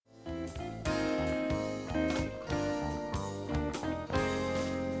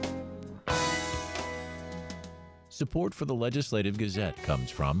Support for the Legislative Gazette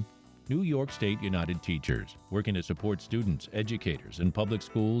comes from New York State United Teachers, working to support students, educators, and public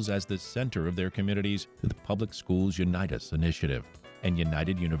schools as the center of their communities through the Public Schools Unite Us initiative, and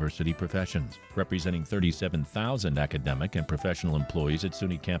United University Professions, representing 37,000 academic and professional employees at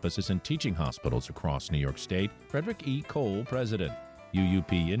SUNY campuses and teaching hospitals across New York State. Frederick E. Cole, President,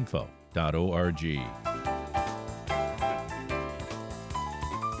 uupinfo.org.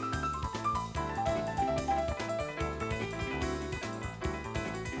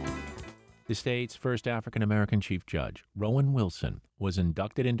 The state's first African-American chief judge, Rowan Wilson, was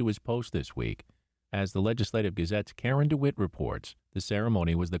inducted into his post this week. As the Legislative Gazette's Karen DeWitt reports, the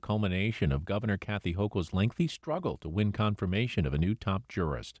ceremony was the culmination of Governor Kathy Hochul's lengthy struggle to win confirmation of a new top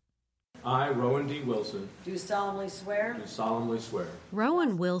jurist. I, Rowan D. Wilson, do solemnly swear. Do solemnly swear.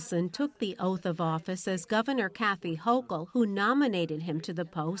 Rowan Wilson took the oath of office as Governor Kathy Hochul, who nominated him to the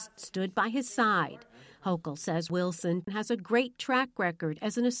post, stood by his side. Hochul says Wilson has a great track record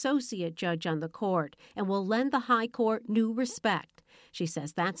as an associate judge on the court and will lend the high court new respect. She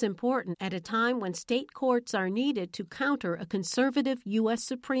says that's important at a time when state courts are needed to counter a conservative U.S.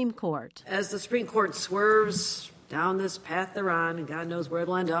 Supreme Court. As the Supreme Court swerves down this path they're on, and God knows where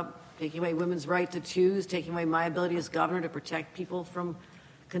it'll end up, taking away women's right to choose, taking away my ability as governor to protect people from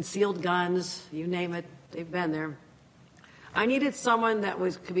concealed guns, you name it, they've been there. I needed someone that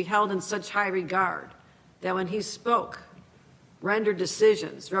could be held in such high regard that when he spoke, rendered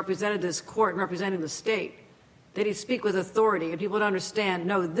decisions, represented this court and representing the state, that he'd speak with authority and people would understand,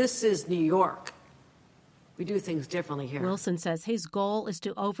 no, this is New York. We do things differently here. Wilson says his goal is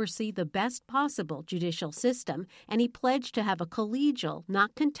to oversee the best possible judicial system, and he pledged to have a collegial,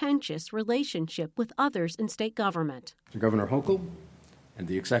 not contentious relationship with others in state government. To Governor Hochul and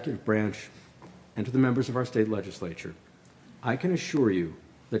the executive branch and to the members of our state legislature, I can assure you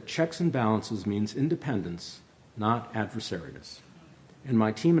that checks and balances means independence, not adversariness. And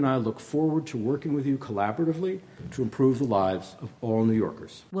my team and I look forward to working with you collaboratively to improve the lives of all New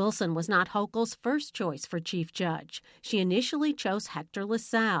Yorkers. Wilson was not Hochul's first choice for chief judge. She initially chose Hector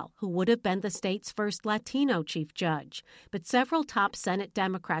LaSalle, who would have been the state's first Latino chief judge. But several top Senate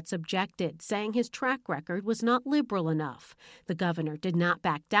Democrats objected, saying his track record was not liberal enough. The governor did not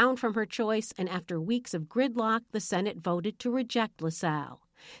back down from her choice, and after weeks of gridlock, the Senate voted to reject LaSalle.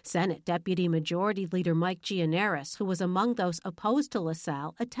 Senate Deputy Majority Leader Mike Gianaris, who was among those opposed to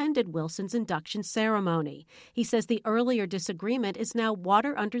LaSalle, attended Wilson's induction ceremony. He says the earlier disagreement is now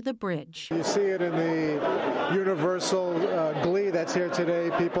water under the bridge. You see it in the universal glee that's here today.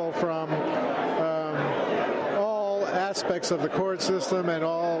 People from all aspects of the court system and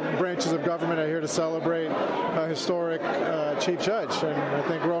all branches of government are here to celebrate a historic chief judge. And I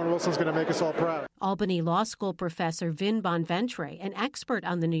think Rowan Wilson's going to make us all proud. Albany Law School professor Vin Bonventre, an expert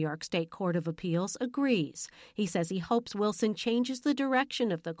on the New York State Court of Appeals, agrees. He says he hopes Wilson changes the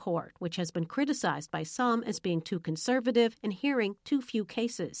direction of the court, which has been criticized by some as being too conservative and hearing too few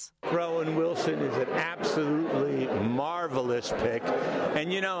cases. Rowan Wilson is an absolutely marvelous pick.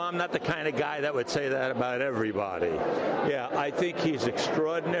 And, you know, I'm not the kind of guy that would say that about everybody. Yeah, I think he's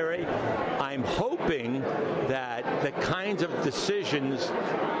extraordinary. I'm hoping that the kinds of decisions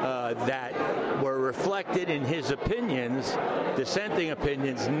that were reflected in his opinions, dissenting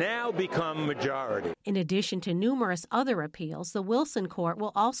opinions, now become majority. In addition to numerous other appeals, the Wilson Court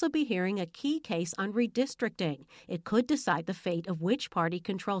will also be hearing a key case on redistricting. It could decide the fate of which party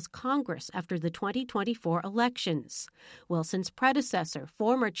controls Congress after the 2024 elections. Wilson's predecessor,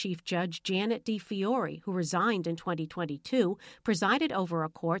 former Chief Judge Janet D. Fiore, who resigned in 2022, presided over a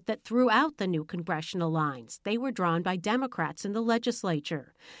court that threw out the new congressional lines. They were drawn by Democrats in the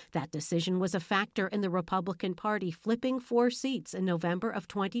legislature. That decision was a factor in the Republican Party flipping 4 seats in November of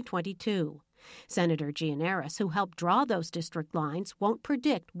 2022. Senator Gianaris, who helped draw those district lines, won't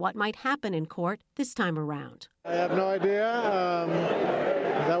predict what might happen in court this time around. I have no idea.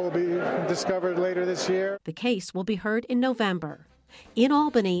 That will be discovered later this year. The case will be heard in November. In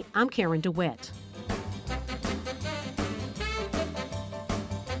Albany, I'm Karen DeWitt.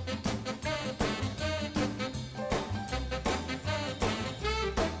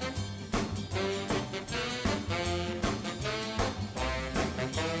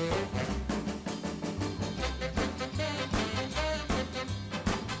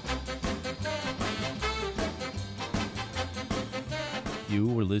 You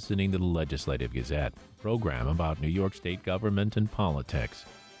were listening to the Legislative Gazette, program about New York State government and politics.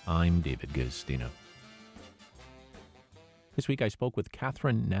 I'm David Gustino. This week I spoke with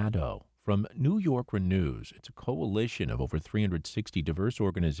Catherine Nadeau from New York Renews. It's a coalition of over 360 diverse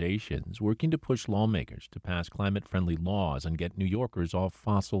organizations working to push lawmakers to pass climate-friendly laws and get New Yorkers off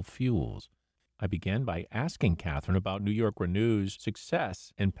fossil fuels. I began by asking Catherine about New York Renew's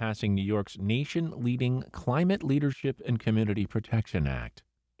success in passing New York's nation-leading Climate Leadership and Community Protection Act.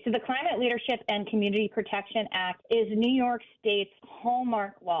 So the Climate Leadership and Community Protection Act is New York State's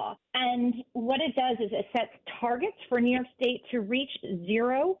hallmark law. And what it does is it sets targets for New York State to reach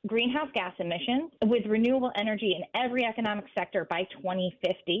zero greenhouse gas emissions with renewable energy in every economic sector by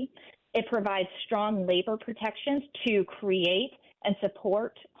 2050. It provides strong labor protections to create and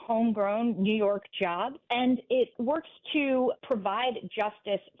support homegrown New York jobs. And it works to provide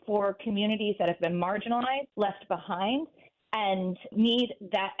justice for communities that have been marginalized, left behind, and need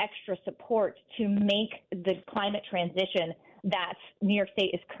that extra support to make the climate transition that New York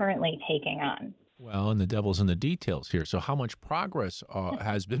State is currently taking on. Well, and the devil's in the details here. So how much progress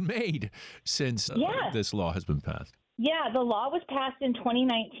has been made since this law has been passed? Yeah, the law was passed in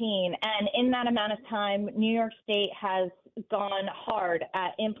 2019, and in that amount of time, New York State has gone hard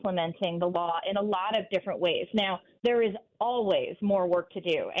at implementing the law in a lot of different ways. Now, there is always more work to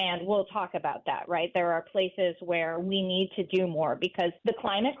do, and we'll talk about that, right? There are places where we need to do more because the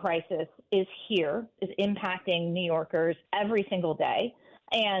climate crisis is here, is impacting New Yorkers every single day,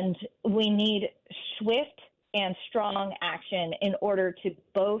 and we need swift and strong action in order to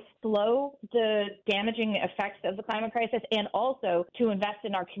both slow the damaging effects of the climate crisis and also to invest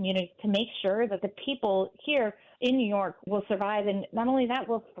in our community to make sure that the people here in New York will survive and not only that,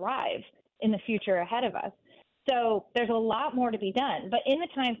 will thrive in the future ahead of us. So there's a lot more to be done. But in the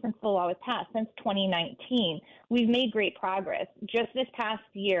time since the law was passed, since 2019, we've made great progress. Just this past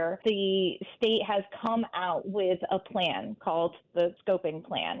year, the state has come out with a plan called the Scoping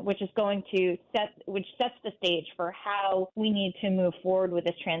Plan, which sets the stage for how we need to move forward with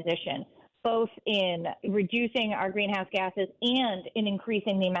this transition, both in reducing our greenhouse gases and in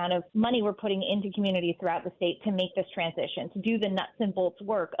increasing the amount of money we're putting into communities throughout the state to make this transition, to do the nuts and bolts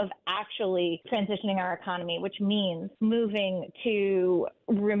work of actually transitioning our economy, which means moving to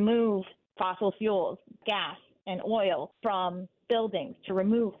remove fossil fuels, gas and oil from buildings, to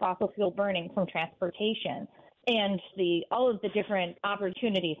remove fossil fuel burning from transportation, and all of the different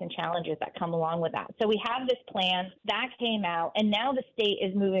opportunities and challenges that come along with that. So we have this plan that came out, and now the state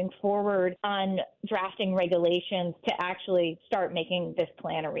is moving forward on drafting regulations to actually start making this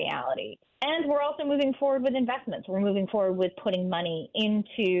plan a reality. And we're also moving forward with investments. We're moving forward with putting money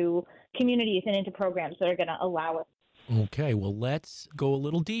into communities and into programs that are going to allow us. Okay, well, let's go a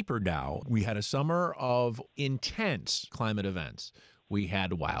little deeper now. We had a summer of intense climate events. We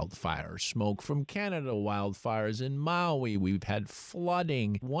had wildfire smoke from Canada, wildfires in Maui. We've had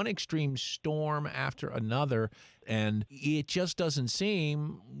flooding, one extreme storm after another, and it just doesn't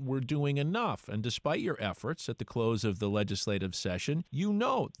seem we're doing enough. And despite your efforts at the close of the legislative session, you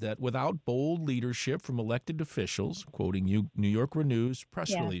note that without bold leadership from elected officials, quoting you, New York Renew's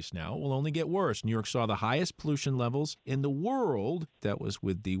press release now, will only get worse. New York saw the highest pollution levels in the world. That was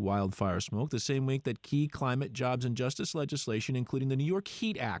with the wildfire smoke, the same week that key climate, jobs, and justice legislation, including the New York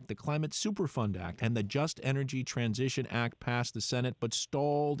Heat Act, the Climate Superfund Act, and the Just Energy Transition Act passed the Senate but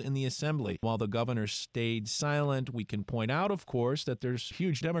stalled in the Assembly. While the governor stayed silent, we can point out, of course, that there's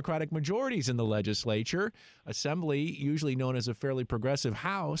huge Democratic majorities in the legislature. Assembly, usually known as a fairly progressive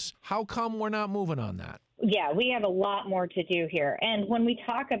House. How come we're not moving on that? Yeah, we have a lot more to do here. And when we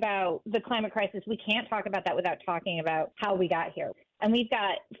talk about the climate crisis, we can't talk about that without talking about how we got here. And we've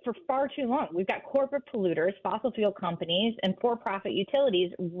got, for far too long, we've got corporate polluters, fossil fuel companies, and for-profit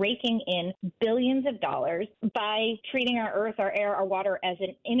utilities raking in billions of dollars by treating our earth, our air, our water as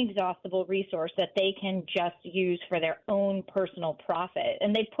an inexhaustible resource that they can just use for their own personal profit.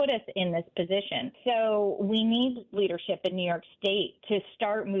 And they put us in this position. So we need leadership in New York State to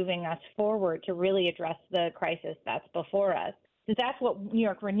start moving us forward to really address the crisis that's before us. So that's what New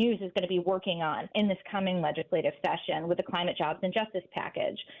York Renews is going to be working on in this coming legislative session with the Climate, Jobs, and Justice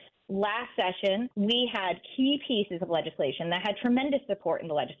package. Last session, we had key pieces of legislation that had tremendous support in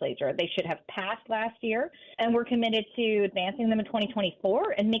the legislature. They should have passed last year, and we're committed to advancing them in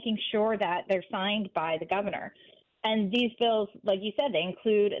 2024 and making sure that they're signed by the governor. And these bills, like you said, they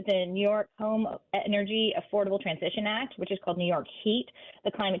include the New York Home Energy Affordable Transition Act, which is called New York Heat, the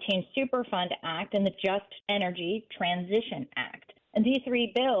Climate Change Superfund Act, and the Just Energy Transition Act. And these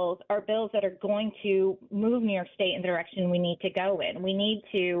three bills are bills that are going to move New York State in the direction we need to go in. We need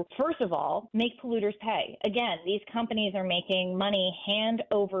to, first of all, make polluters pay. Again, these companies are making money hand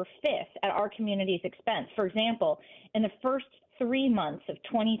over fist at our community's expense. For example, in the first 3 months of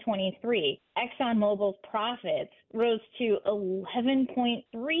 2023, ExxonMobil's profits rose to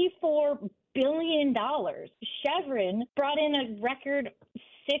 $11.34 billion. Chevron brought in a record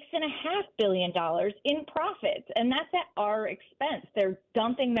 $6.5 $6.5 billion in profits, and that's at our expense. They're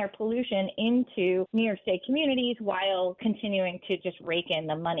dumping their pollution into New York State communities while continuing to just rake in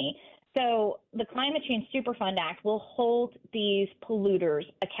the money. So the Climate Change Superfund Act will hold these polluters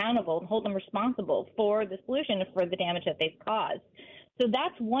accountable and hold them responsible for this pollution and for the damage that they've caused. So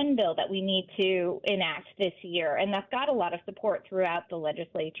that's one bill that we need to enact this year, and that's got a lot of support throughout the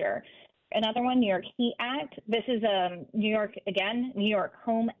legislature. Another one, New York Heat Act. This is New York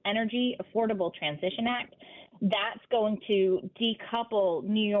Home Energy Affordable Transition Act. That's going to decouple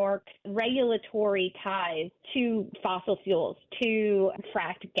New York's regulatory ties to fossil fuels, to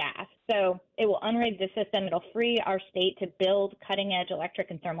fracked gas. So it will unrig the system. It'll free our state to build cutting-edge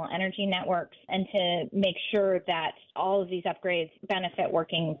electric and thermal energy networks and to make sure that all of these upgrades benefit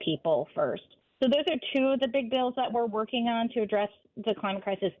working people first. So those are two of the big bills that we're working on to address the climate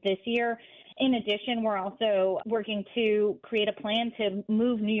crisis this year. In addition, we're also working to create a plan to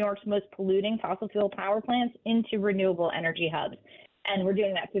move New York's most polluting fossil fuel power plants into renewable energy hubs. And we're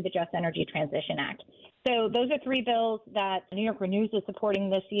doing that through the Just Energy Transition Act. So those are three bills that New York Renews is supporting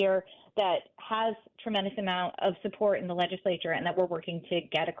this year that has tremendous amount of support in the legislature and that we're working to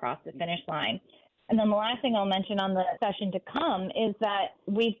get across the finish line. And then the last thing I'll mention on the session to come is that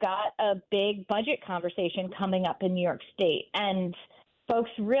we've got a big budget conversation coming up in New York State. And folks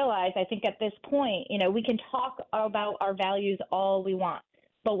realize, I think at this point, we can talk about our values all we want.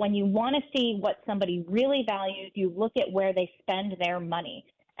 But when you want to see what somebody really values, you look at where they spend their money.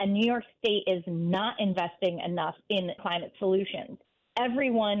 And New York State is not investing enough in climate solutions.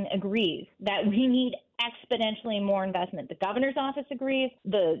 Everyone agrees that we need exponentially more investment. The governor's office agrees,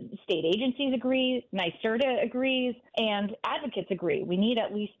 the state agencies agree, NYSERDA agrees, and advocates agree. We need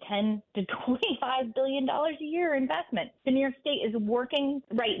at least $10 to $25 billion a year investment. The New York State is working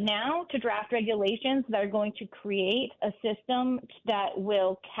right now to draft regulations that are going to create a system that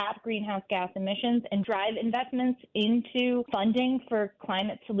will cap greenhouse gas emissions and drive investments into funding for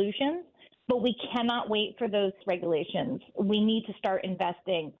climate solutions. But we cannot wait for those regulations. We need to start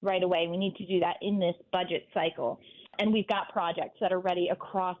investing right away. We need to do that in this budget cycle. And we've got projects that are ready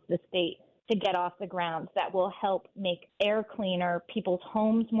across the state to get off the ground that will help make air cleaner, people's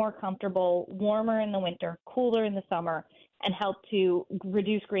homes more comfortable, warmer in the winter, cooler in the summer, and help to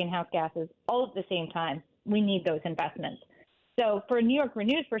reduce greenhouse gases all at the same time. We need those investments. So for a New York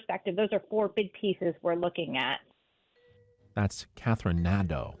Renew's perspective, those are four big pieces we're looking at. That's Catherine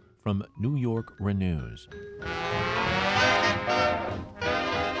Nadeau from New York Renews.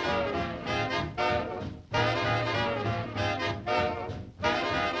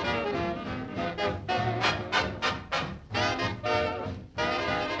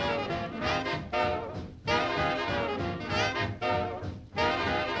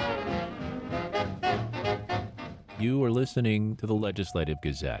 You are listening to the Legislative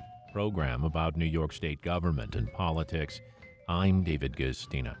Gazette, program about New York State government and politics. I'm David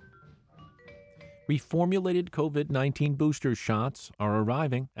Gastina. Reformulated COVID-19 booster shots are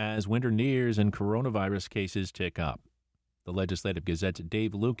arriving as winter nears and coronavirus cases tick up. The Legislative Gazette's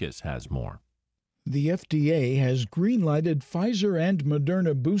Dave Lucas has more. The FDA has green-lighted Pfizer and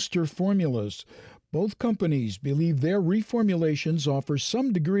Moderna booster formulas. Both companies believe their reformulations offer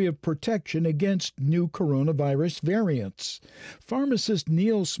some degree of protection against new coronavirus variants. Pharmacist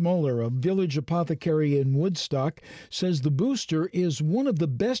Neil Smoller of Village Apothecary in Woodstock says the booster is one of the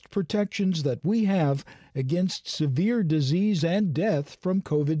best protections that we have against severe disease and death from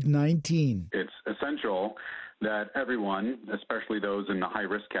COVID-19. It's essential that everyone, especially those in the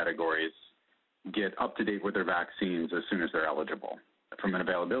high-risk categories, get up to date with their vaccines as soon as they're eligible. From an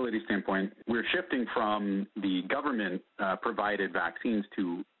availability standpoint, we're shifting from the government-provided vaccines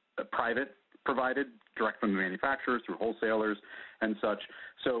to private-provided, direct from the manufacturers through wholesalers and such.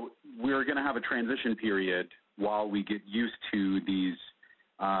 So we're going to have a transition period while we get used to these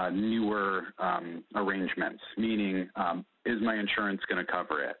newer arrangements, meaning is my insurance going to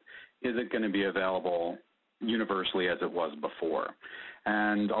cover it? Is it going to be available universally as it was before?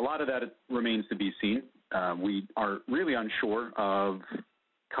 And a lot of that remains to be seen. We are really unsure of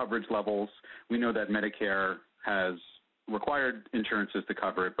coverage levels. We know that Medicare has required insurances to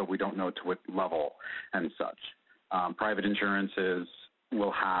cover it, but we don't know to what level and such. Private insurances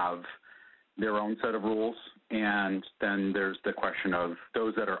will have their own set of rules, and then there's the question of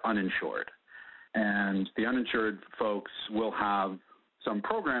those that are uninsured. And the uninsured folks will have some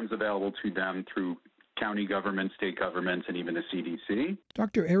programs available to them through county government, state governments, and even the CDC.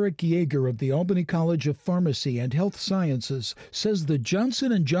 Dr. Eric Yeager of the Albany College of Pharmacy and Health Sciences says the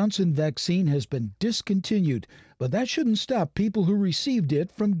Johnson & Johnson vaccine has been discontinued, but that shouldn't stop people who received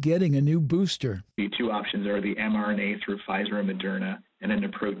it from getting a new booster. The two options are the mRNA through Pfizer and Moderna and then a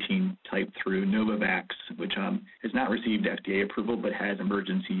protein type through Novavax, which has not received FDA approval but has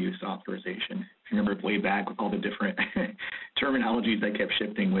emergency use authorization. If you remember way back with all the different terminologies that kept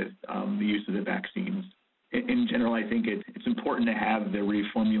shifting with the use of the vaccines. In general, I think it's important to have the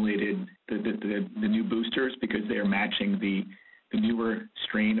reformulated, the new boosters, because they are matching the newer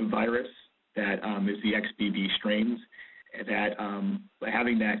strain of virus that is the XBB strains, that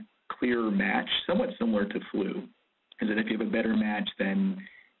having that clear match, somewhat similar to flu, is that if you have a better match, then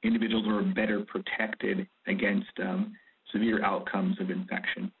individuals are better protected against severe outcomes of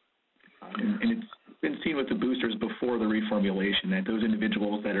infection. And it's been seen with the boosters before the reformulation that those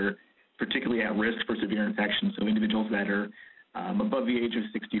individuals that are particularly at risk for severe infection, so individuals that are above the age of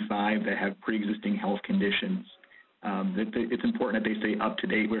 65 that have pre-existing health conditions, it's important that they stay up to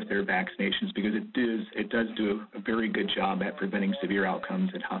date with their vaccinations, because it does do a very good job at preventing severe outcomes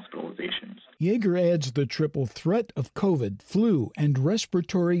and hospitalizations. Yeager adds the triple threat of COVID, flu, and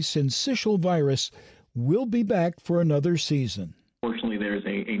respiratory syncytial virus will be back for another season. Fortunately, there's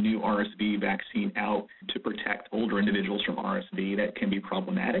a new RSV vaccine out to protect older individuals from RSV that can be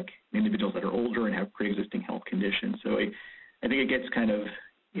problematic, individuals that are older and have pre-existing health conditions. So I think it gets kind of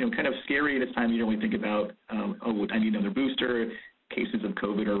scary at this time of year when we think about, I need another booster, cases of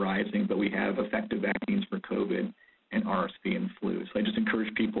COVID are rising, but we have effective vaccines for COVID and RSV and flu. So I just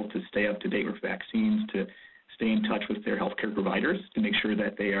encourage people to stay up to date with vaccines, to stay in touch with their healthcare providers to make sure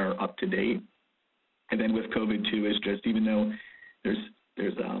that they are up to date. And then with COVID too, is just, even though there's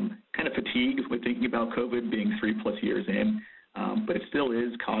kind of fatigue with thinking about COVID being 3+ years in, but it still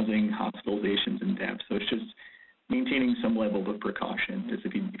is causing hospitalizations and deaths. So it's just maintaining some level of precaution, as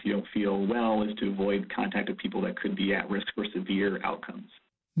if you don't feel well, is to avoid contact with people that could be at risk for severe outcomes.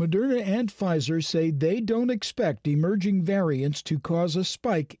 Moderna and Pfizer say they don't expect emerging variants to cause a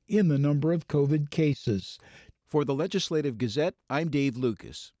spike in the number of COVID cases. For the Legislative Gazette, I'm Dave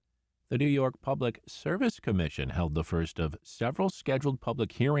Lucas. The New York Public Service Commission held the first of several scheduled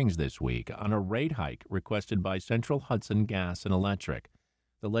public hearings this week on a rate hike requested by Central Hudson Gas and Electric.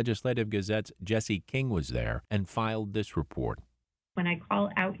 The Legislative Gazette's Jesse King was there and filed this report. When I call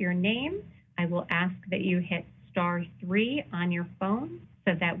out your name, I will ask that you hit *3 on your phone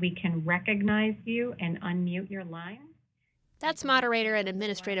so that we can recognize you and unmute your line. That's moderator and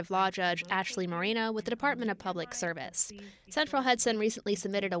administrative law judge Ashley Moreno with the Department of Public Service. Central Hudson recently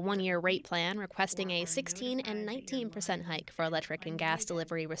submitted a one-year rate plan requesting a 16% and 19% hike for electric and gas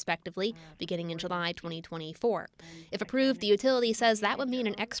delivery, respectively, beginning in July 2024. If approved, the utility says that would mean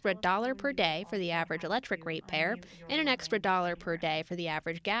an extra $1 per day for the average electric ratepayer and an extra $1 per day for the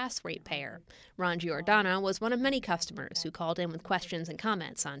average gas ratepayer. Ron Giordano was one of many customers who called in with questions and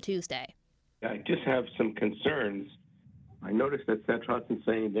comments on Tuesday. I just have some concerns. I noticed that Central Hudson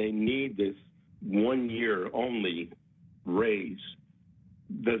saying they need this 1 year only raise.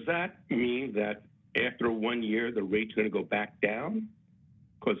 Does that mean that after 1 year, the rate's going to go back down?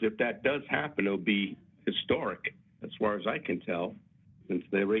 Because if that does happen, it'll be historic, as far as I can tell, since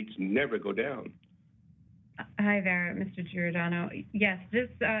the rates never go down. Hi there, Mr. Giordano. Yes, this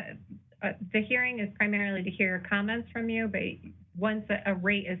the hearing is primarily to hear comments from you, but once a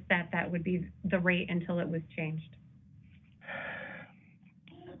rate is set, that would be the rate until it was changed.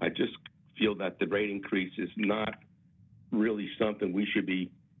 I just feel that the rate increase is not really something we should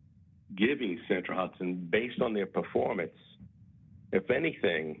be giving Central Hudson based on their performance. If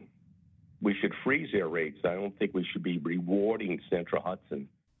anything, we should freeze their rates. I don't think we should be rewarding Central Hudson.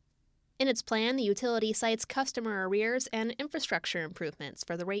 In its plan, the utility cites customer arrears and infrastructure improvements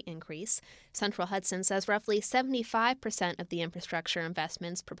for the rate increase. Central Hudson says roughly 75% of the infrastructure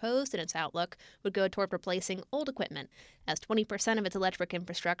investments proposed in its outlook would go toward replacing old equipment, as 20% of its electric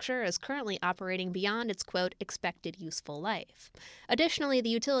infrastructure is currently operating beyond its, quote, expected useful life. Additionally, the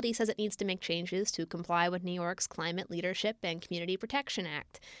utility says it needs to make changes to comply with New York's Climate Leadership and Community Protection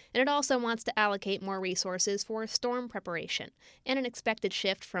Act, and it also wants to allocate more resources for storm preparation and an expected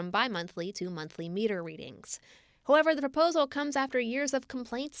shift from bi-monthly to monthly meter readings. However, the proposal comes after years of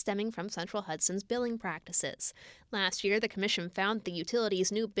complaints stemming from Central Hudson's billing practices. Last year, the Commission found the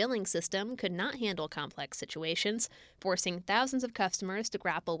utility's new billing system could not handle complex situations, forcing thousands of customers to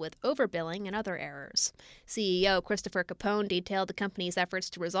grapple with overbilling and other errors. CEO Christopher Capone detailed the company's efforts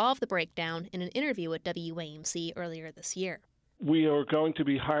to resolve the breakdown in an interview with WAMC earlier this year. We are going to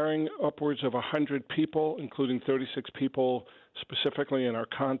be hiring upwards of 100 people, including 36 people specifically in our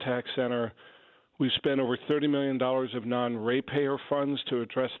contact center. We've spent over $30 million of non-ratepayer funds to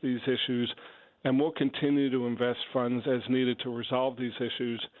address these issues, and we'll continue to invest funds as needed to resolve these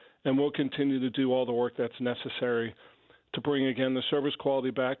issues, and we'll continue to do all the work that's necessary to bring, again, the service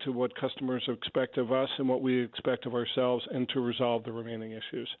quality back to what customers expect of us and what we expect of ourselves, and to resolve the remaining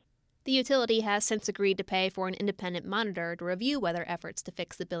issues. The utility has since agreed to pay for an independent monitor to review whether efforts to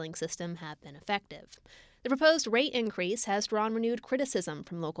fix the billing system have been effective. The proposed rate increase has drawn renewed criticism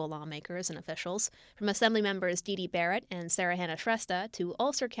from local lawmakers and officials, from Assembly members Dee Dee Barrett and Sarah Hannah Shrestha to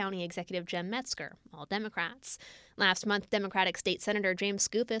Ulster County Executive Jem Metzger, all Democrats. Last month, Democratic State Senator James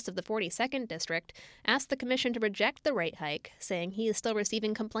Skoufis of the 42nd District asked the Commission to reject the rate hike, saying he is still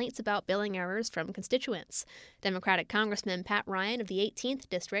receiving complaints about billing errors from constituents. Democratic Congressman Pat Ryan of the 18th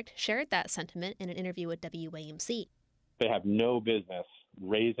District shared that sentiment in an interview with WAMC. They have no business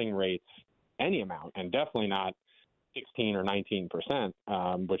raising rates any amount, and definitely not 16 or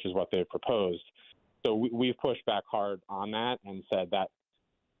 19%, which is what they've proposed. So we've pushed back hard on that and said that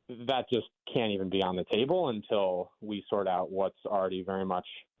just can't even be on the table until we sort out what's already very much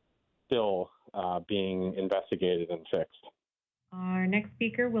still being investigated and fixed. Our next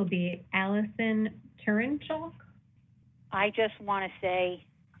speaker will be Allison Turinchok. I just want to say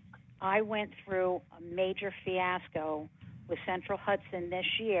I went through a major fiasco with Central Hudson this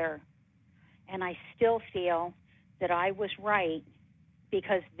year, and I still feel that I was right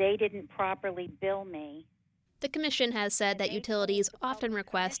because they didn't properly bill me. The Commission has said that utilities often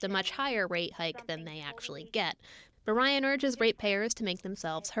request a much higher rate hike than they actually get. But Ryan urges ratepayers to make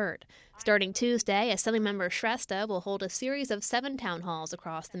themselves heard. Starting Tuesday, Assemblymember Shrestha will hold a series of 7 town halls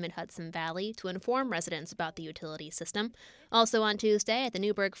across the Mid-Hudson Valley to inform residents about the utility system. Also on Tuesday at the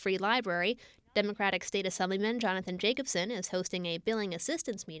Newburgh Free Library, Democratic State Assemblyman Jonathan Jacobson is hosting a billing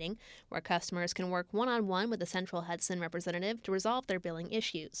assistance meeting where customers can work one-on-one with a Central Hudson representative to resolve their billing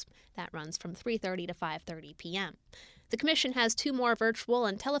issues. That runs from 3:30 to 5:30 p.m. The Commission has 2 more virtual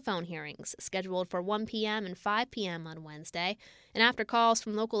and telephone hearings scheduled for 1 p.m. and 5 p.m. on Wednesday. And after calls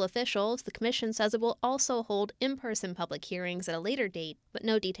from local officials, the Commission says it will also hold in-person public hearings at a later date, but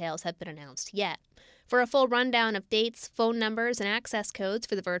no details have been announced yet. For a full rundown of dates, phone numbers, and access codes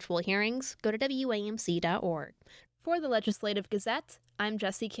for the virtual hearings, go to WAMC.org. For the Legislative Gazette, I'm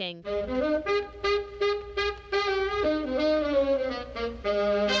Jesse King.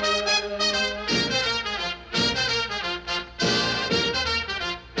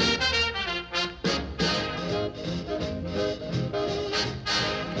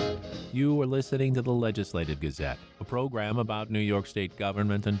 You are listening to the Legislative Gazette, a program about New York State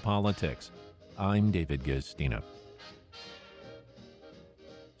government and politics. I'm David Guistina.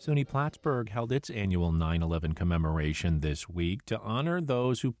 SUNY Plattsburgh held its annual 9/11 commemoration this week to honor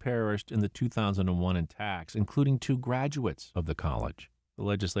those who perished in the 2001 attacks, including 2 graduates of the college. The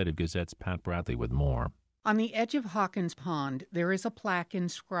Legislative Gazette's Pat Bradley with more. On the edge of Hawkins Pond, there is a plaque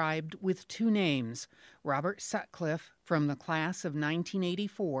inscribed with 2 names, Robert Sutcliffe from the class of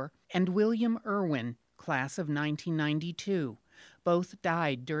 1984 and William Irwin, class of 1992. Both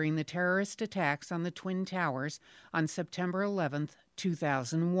died during the terrorist attacks on the Twin Towers on September 11,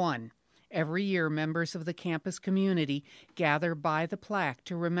 2001. Every year, members of the campus community gather by the plaque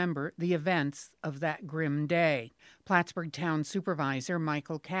to remember the events of that grim day. Plattsburgh Town Supervisor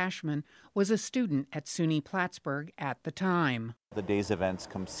Michael Cashman was a student at SUNY Plattsburgh at the time. The day's events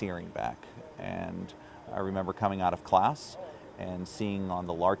come searing back, and I remember coming out of class and seeing on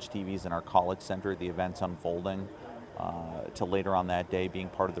the large TVs in our college center the events unfolding, to later on that day being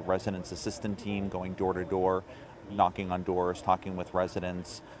part of the residents assistant team, going door to door, knocking on doors, talking with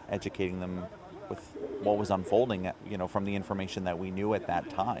residents, educating them with what was unfolding, from the information that we knew at that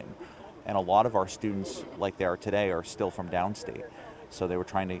time. And a lot of our students, like they are today, are still from downstate. So they were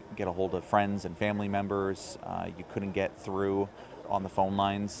trying to get a hold of friends and family members. You couldn't get through on the phone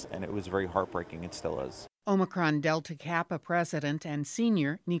lines, and it was very heartbreaking. It still is. Omicron Delta Kappa president and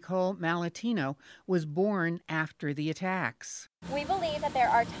senior Nicole Malatino was born after the attacks. We believe that there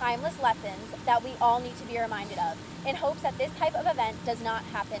are timeless lessons that we all need to be reminded of in hopes that this type of event does not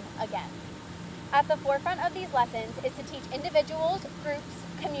happen again. At the forefront of these lessons is to teach individuals, groups,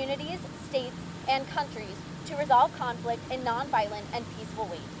 communities, states, and countries to resolve conflict in nonviolent and peaceful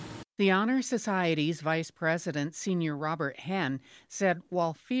ways. The Honor Society's Vice President, Senior Robert Henn, said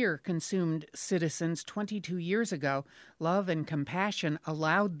while fear consumed citizens 22 years ago, love and compassion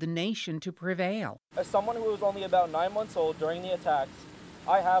allowed the nation to prevail. As someone who was only about 9 months old during the attacks,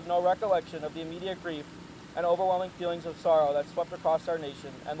 I have no recollection of the immediate grief and overwhelming feelings of sorrow that swept across our nation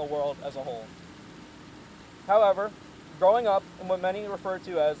and the world as a whole. However, growing up in what many refer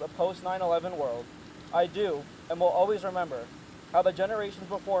to as a post-9/11 world, I do and will always remember how the generations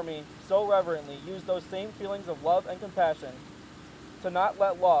before me so reverently used those same feelings of love and compassion to not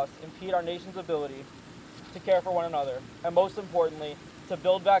let loss impede our nation's ability to care for one another, and most importantly, to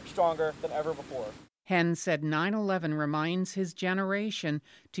build back stronger than ever before. Henn said 9/11 reminds his generation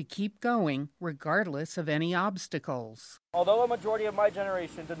to keep going regardless of any obstacles. Although a majority of my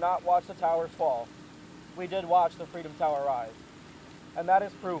generation did not watch the towers fall, we did watch the Freedom Tower rise. And that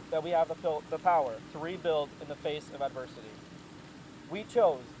is proof that we have the power to rebuild in the face of adversity. We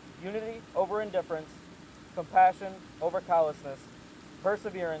chose unity over indifference, compassion over callousness,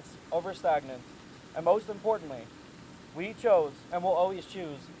 perseverance over stagnance, and most importantly, we chose and will always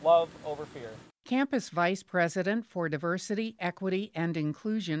choose love over fear. Campus Vice President for Diversity, Equity, and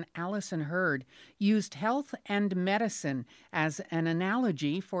Inclusion, Allison Hurd, used health and medicine as an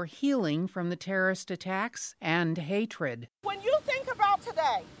analogy for healing from the terrorist attacks and hatred. When you think about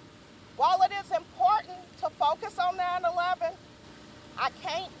today, while it is important to focus on 9/11, I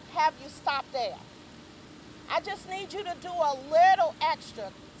can't have you stop there. I just need you to do a little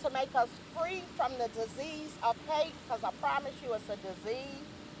extra to make us free from the disease of hate, because I promise you it's a disease.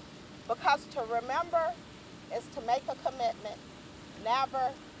 Because to remember is to make a commitment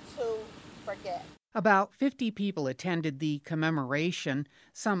never to forget. About 50 people attended the commemoration.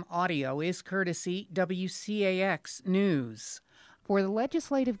 Some audio is courtesy WCAX News. For the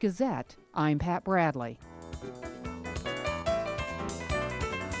Legislative Gazette, I'm Pat Bradley.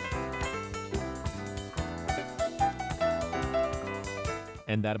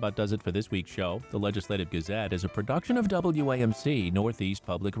 And that about does it for this week's show. The Legislative Gazette is a production of WAMC Northeast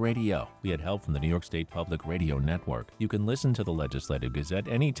Public Radio. We had help from the New York State Public Radio Network. You can listen to the Legislative Gazette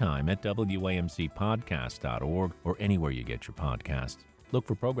anytime at WAMCpodcast.org or anywhere you get your podcasts. Look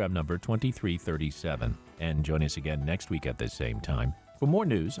for program number 2337. And join us again next week at this same time for more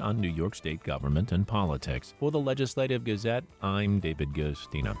news on New York State government and politics. For the Legislative Gazette, I'm David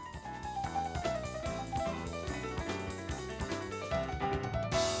Gustina.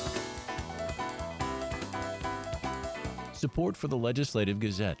 Support for the Legislative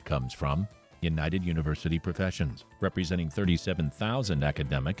Gazette comes from United University Professions, representing 37,000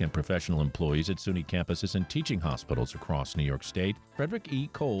 academic and professional employees at SUNY campuses and teaching hospitals across New York State. Frederick E.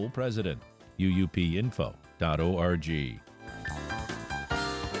 Cole, President, uupinfo.org.